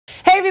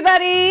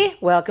everybody!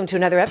 Welcome to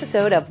another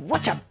episode of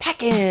Whatcha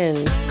Packin.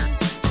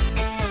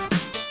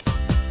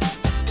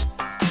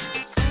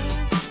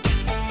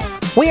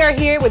 We are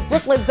here with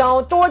Brooklyn's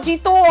own Thorgy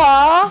Thor.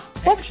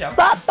 Hey, What's Michelle.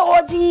 up,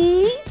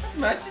 Thorgy? Not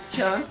much, just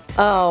chilling.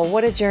 Oh,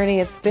 what a journey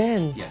it's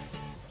been.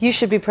 Yes. You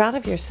should be proud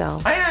of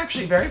yourself. I am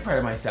actually very proud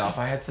of myself.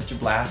 I had such a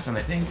blast, and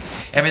I think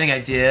everything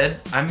I did,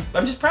 I'm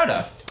just proud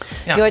of.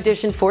 Yeah. You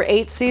auditioned for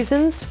 8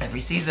 seasons.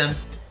 Every season.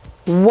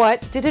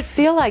 What did it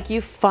feel like? You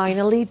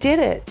finally did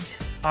it.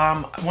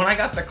 When I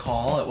got the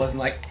call, it wasn't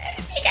like,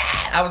 oh my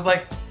God. I was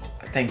like,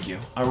 thank you.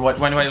 Or what?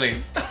 When do I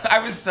leave? I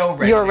was so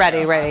ready. You were ready.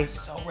 I was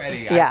so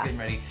ready. Yeah. I've been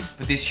ready.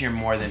 But this year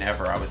more than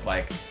ever, I was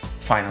like,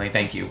 finally,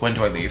 thank you. When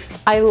do I leave?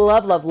 I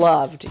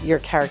loved your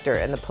character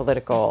in the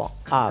political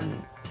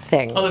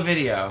thing. Oh, the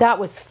video. That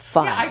was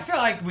fun. Yeah, I feel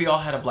like we all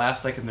had a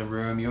blast, like in the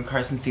room. You and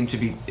Carson seemed to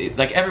be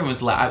like everyone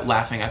was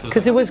laughing. I thought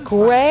because it was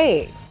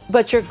great.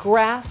 But your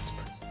grasp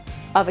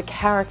of a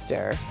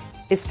character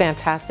is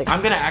fantastic.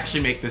 I'm gonna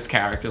actually make this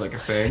character like a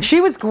thing.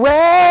 She was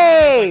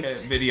great. Like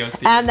a video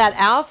series. And that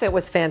outfit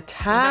was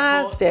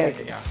fantastic.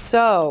 Cool? Yeah.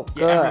 So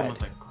good. Yeah, everyone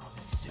was like, girl,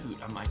 this suit.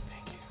 I'm like,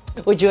 thank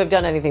you. Would you have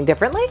done anything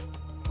differently?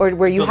 Or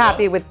were you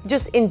happy with,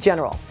 just in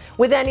general,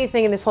 with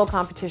anything in this whole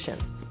competition?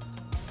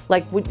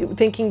 Like,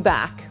 thinking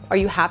back, are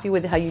you happy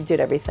with how you did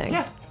everything?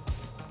 Yeah.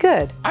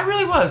 Good. I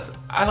really was.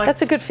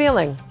 That's a good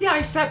feeling. Yeah,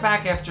 I sat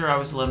back after I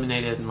was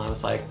eliminated and I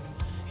was like,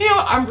 you know,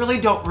 I really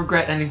don't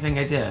regret anything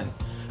I did.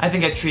 I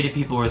think I treated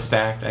people with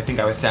respect. I think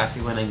I was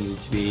sassy when I needed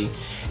to be.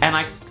 And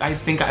I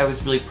think I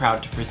was really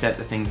proud to present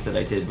the things that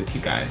I did with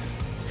you guys.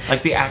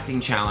 Like the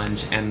acting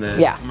challenge and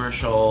the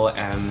commercial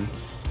and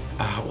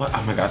what?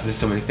 Oh my God, there's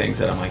so many things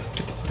that I'm like,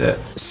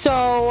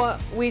 So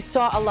we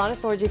saw a lot of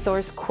Thorgy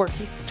Thor's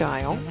quirky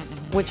style,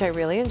 which I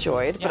really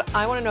enjoyed. Yeah. But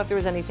I want to know if there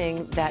was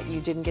anything that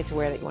you didn't get to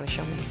wear that you want to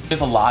show me.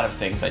 There's a lot of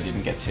things I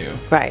didn't get to.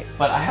 Right.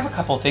 But I have a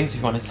couple of things if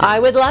you want to see. I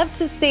would love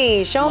to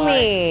see. Show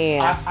me.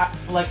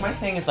 Like my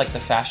thing is like the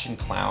fashion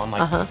clown.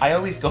 Like I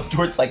always go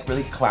towards like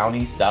really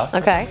clowny stuff.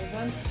 Okay. For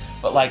some reason.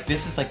 But like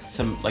this is like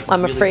some like.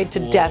 I'm really afraid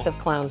cool... to death of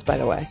clowns, by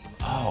the way.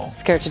 Oh.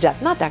 Scared to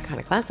death. Not that kind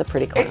of clown. It's a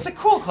pretty clown. It's a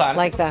cool clown.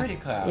 Like it's that. A pretty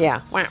clown.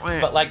 Yeah.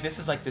 But like this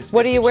is like this.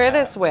 What do you wear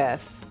this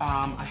with?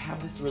 I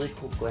have this really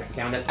cool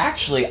gown that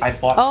actually I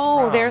bought.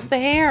 Oh, from there's the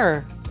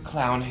hair.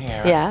 Clown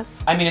hair.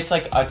 Yes. I mean, it's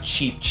like a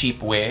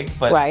cheap wig,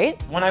 but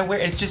when I wear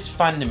it, it's just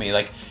fun to me.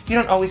 Like, you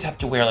don't always have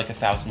to wear like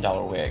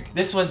 $1,000 wig.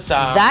 This was.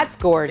 That's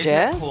gorgeous.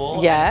 Isn't that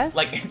cool? Yes.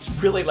 It's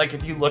really like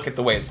if you look at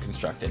the way it's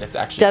constructed, it's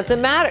actually.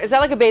 Doesn't matter. Is that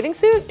like a bathing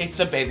suit? It's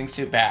a bathing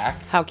suit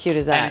back. How cute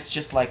is that? And it's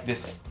just like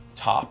this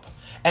top.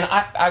 And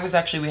I was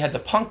actually, we had the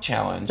punk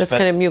challenge. That's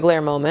kind of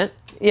Mugler moment.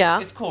 Yeah.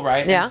 It's cool,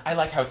 right? Yeah. And I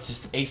like how it's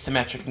just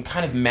asymmetric and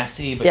kind of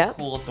messy, but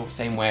cool at the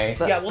same way.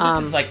 But, yeah, well,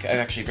 this is like an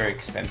actually very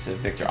expensive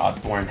Victor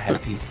Osborne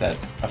headpiece that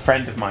a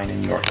friend of mine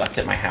in New York left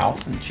at my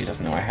house, and she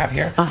doesn't know I have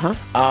here.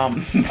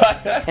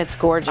 But it's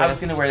gorgeous. I was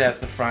gonna wear that at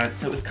the front,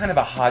 so it was kind of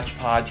a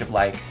hodgepodge of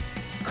like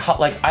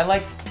I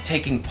like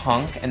taking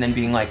punk and then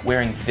being like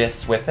wearing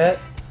this with it,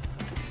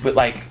 but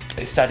like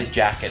a studded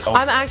jacket.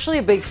 I'm actually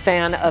a big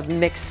fan of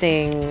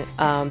mixing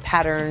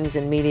patterns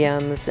and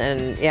mediums,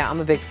 and yeah, I'm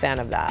a big fan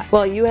of that.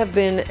 Well, you have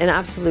been an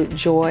absolute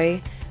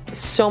joy.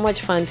 So much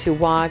fun to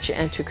watch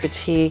and to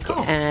critique,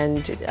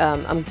 and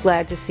I'm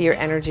glad to see your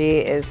energy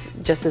is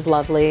just as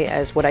lovely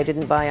as what I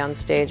didn't buy on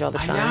stage all the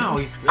time. I know,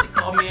 you really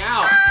called me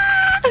out.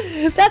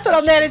 That's what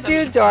I'm mad at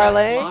you,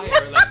 darling.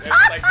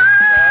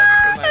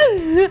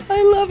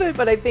 I love it,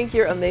 but I think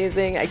you're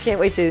amazing. I can't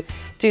wait to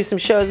do some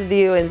shows with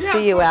you and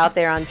see you out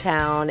there on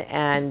town,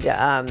 and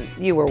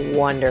you were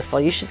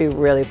wonderful. You should be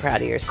really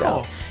proud of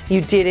yourself. Cool.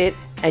 You did it,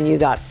 and you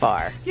got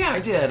far. Yeah, I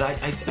did.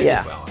 I did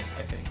well,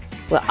 I think.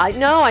 Well, I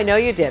know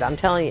you did. I'm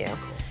telling you.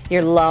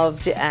 You're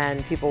loved,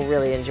 and people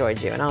really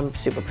enjoyed you, and I'm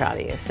super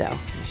proud of you, so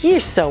you're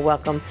so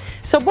welcome.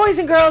 So boys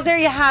and girls, there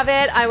you have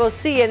it. I will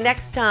see you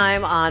next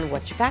time on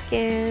Whatcha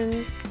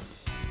Packin.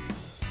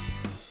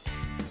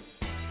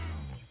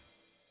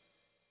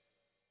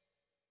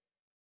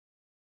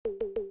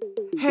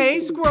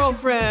 Hey, squirrel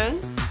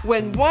friend,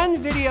 when one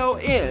video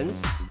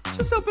ends,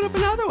 just open up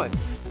another one.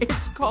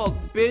 It's called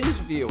binge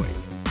viewing.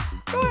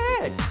 Go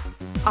ahead.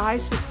 I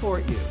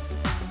support you.